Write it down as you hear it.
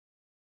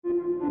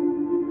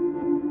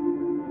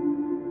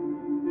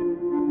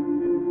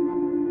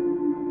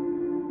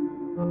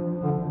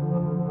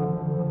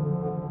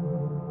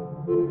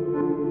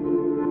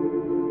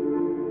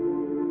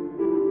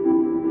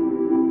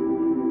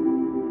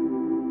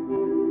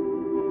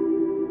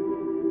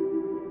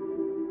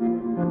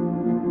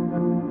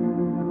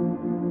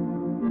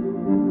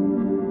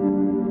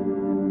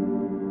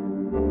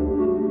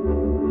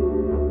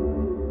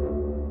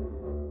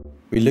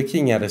We're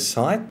looking at a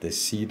site,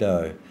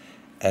 Deseado,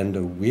 and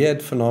a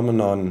weird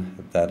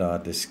phenomenon that I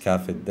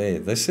discovered there.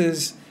 This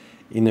is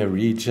in a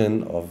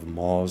region of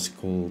Mars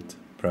called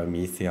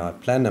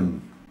Promethei Planum.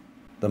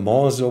 The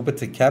Mars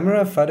Orbiter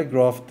camera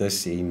photographed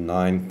this in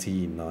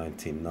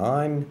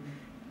 1999,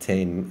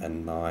 10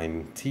 and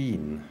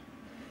 19.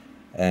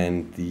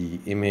 And the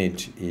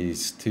image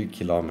is 2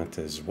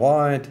 kilometers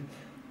wide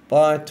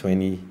by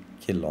 20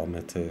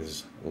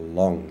 kilometers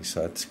long.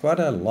 So it's quite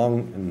a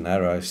long and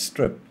narrow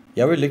strip.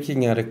 Here we're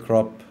looking at a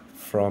crop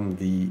from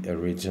the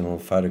original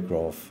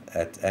photograph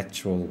at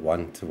actual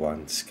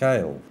 1:1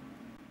 scale.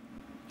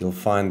 You'll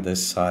find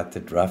this site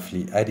at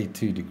roughly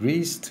 82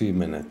 degrees, 2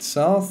 minutes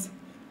south,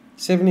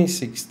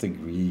 76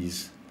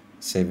 degrees,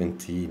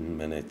 17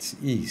 minutes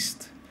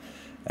east.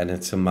 And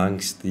it's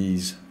amongst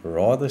these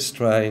rather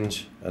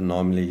strange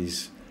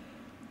anomalies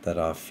that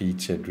I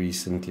featured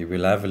recently.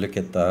 We'll have a look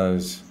at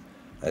those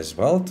as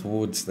well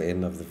towards the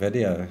end of the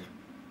video.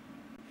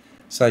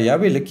 So yeah,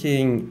 we're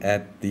looking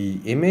at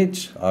the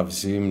image. I've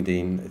zoomed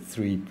in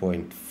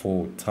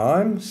 3.4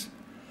 times,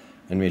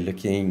 and we're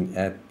looking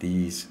at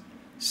these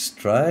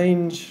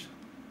strange,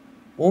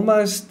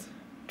 almost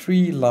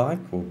tree-like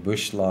or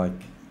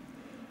bush-like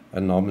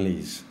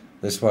anomalies.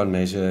 This one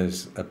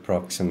measures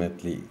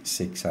approximately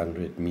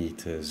 600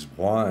 meters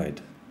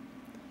wide.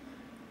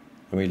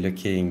 And we're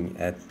looking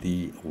at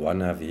the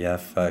one over here,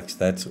 folks.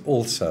 That's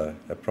also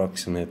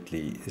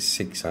approximately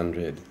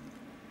 600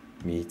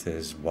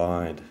 meters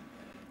wide.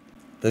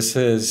 This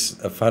is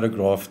a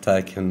photograph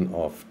taken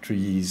of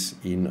trees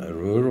in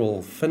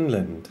rural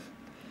Finland,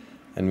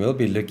 and we'll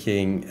be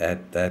looking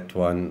at that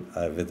one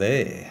over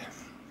there.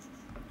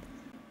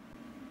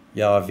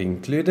 Yeah, I've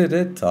included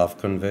it. I've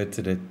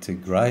converted it to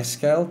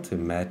grayscale to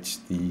match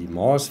the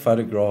Mars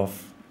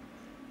photograph.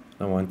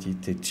 I want you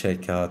to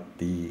check out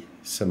the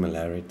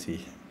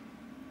similarity.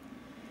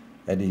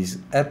 It is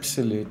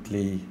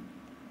absolutely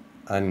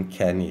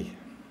uncanny.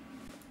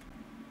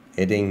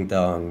 Heading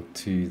down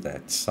to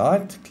that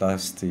site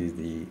close to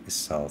the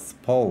South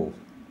Pole,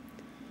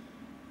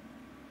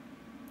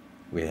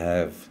 we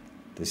have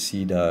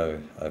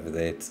Deseado over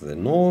there to the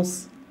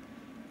north,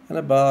 and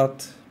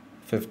about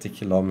 50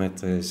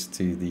 kilometers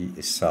to the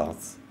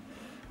south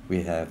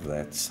we have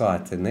that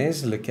site. And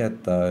there's a look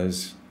at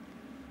those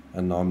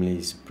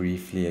anomalies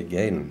briefly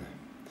again.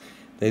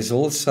 There's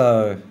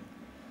also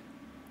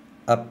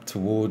up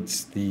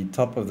towards the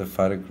top of the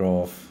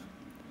photograph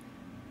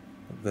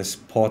this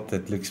part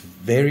that looks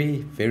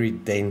very, very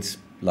dense,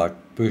 like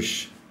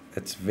bush.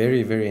 It's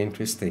very, very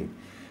interesting.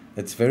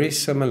 It's very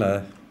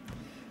similar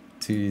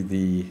to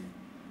the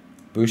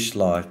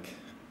bush-like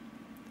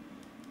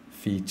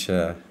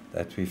feature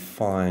that we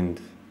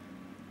find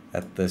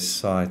at this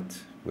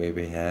site where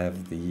we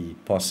have the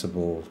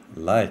possible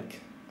lake.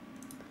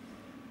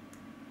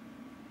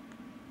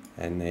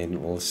 And then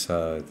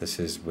also this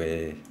is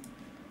where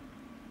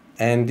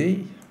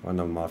Andy, one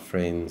of my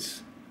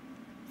friends,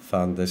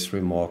 found this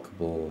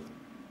remarkable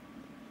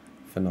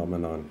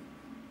phenomenon,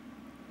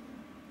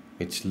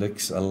 which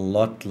looks a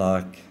lot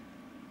like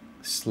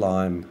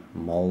slime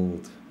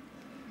mold,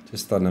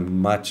 just on a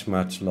much,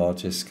 much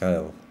larger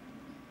scale.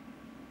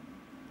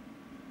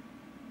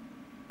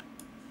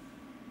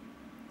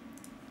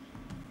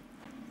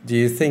 Do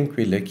you think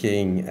we're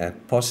looking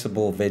at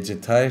possible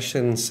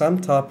vegetation, some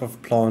type of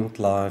plant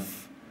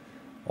life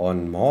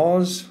on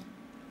Mars,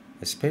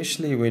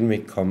 especially when we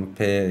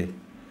compare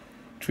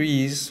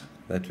trees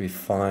that we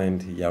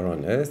find here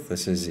on Earth,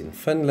 this is in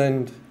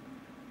Finland,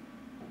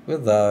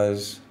 with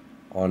those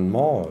on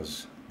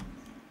Mars?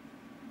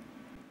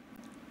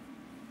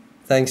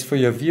 Thanks for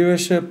your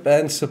viewership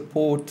and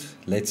support.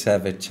 Let's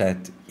have a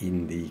chat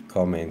in the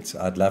comments.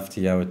 I'd love to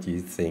hear what you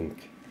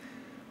think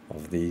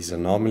of these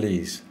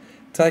anomalies.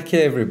 Take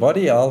care,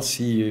 everybody. I'll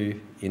see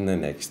you in the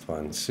next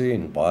one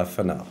soon. Bye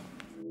for now.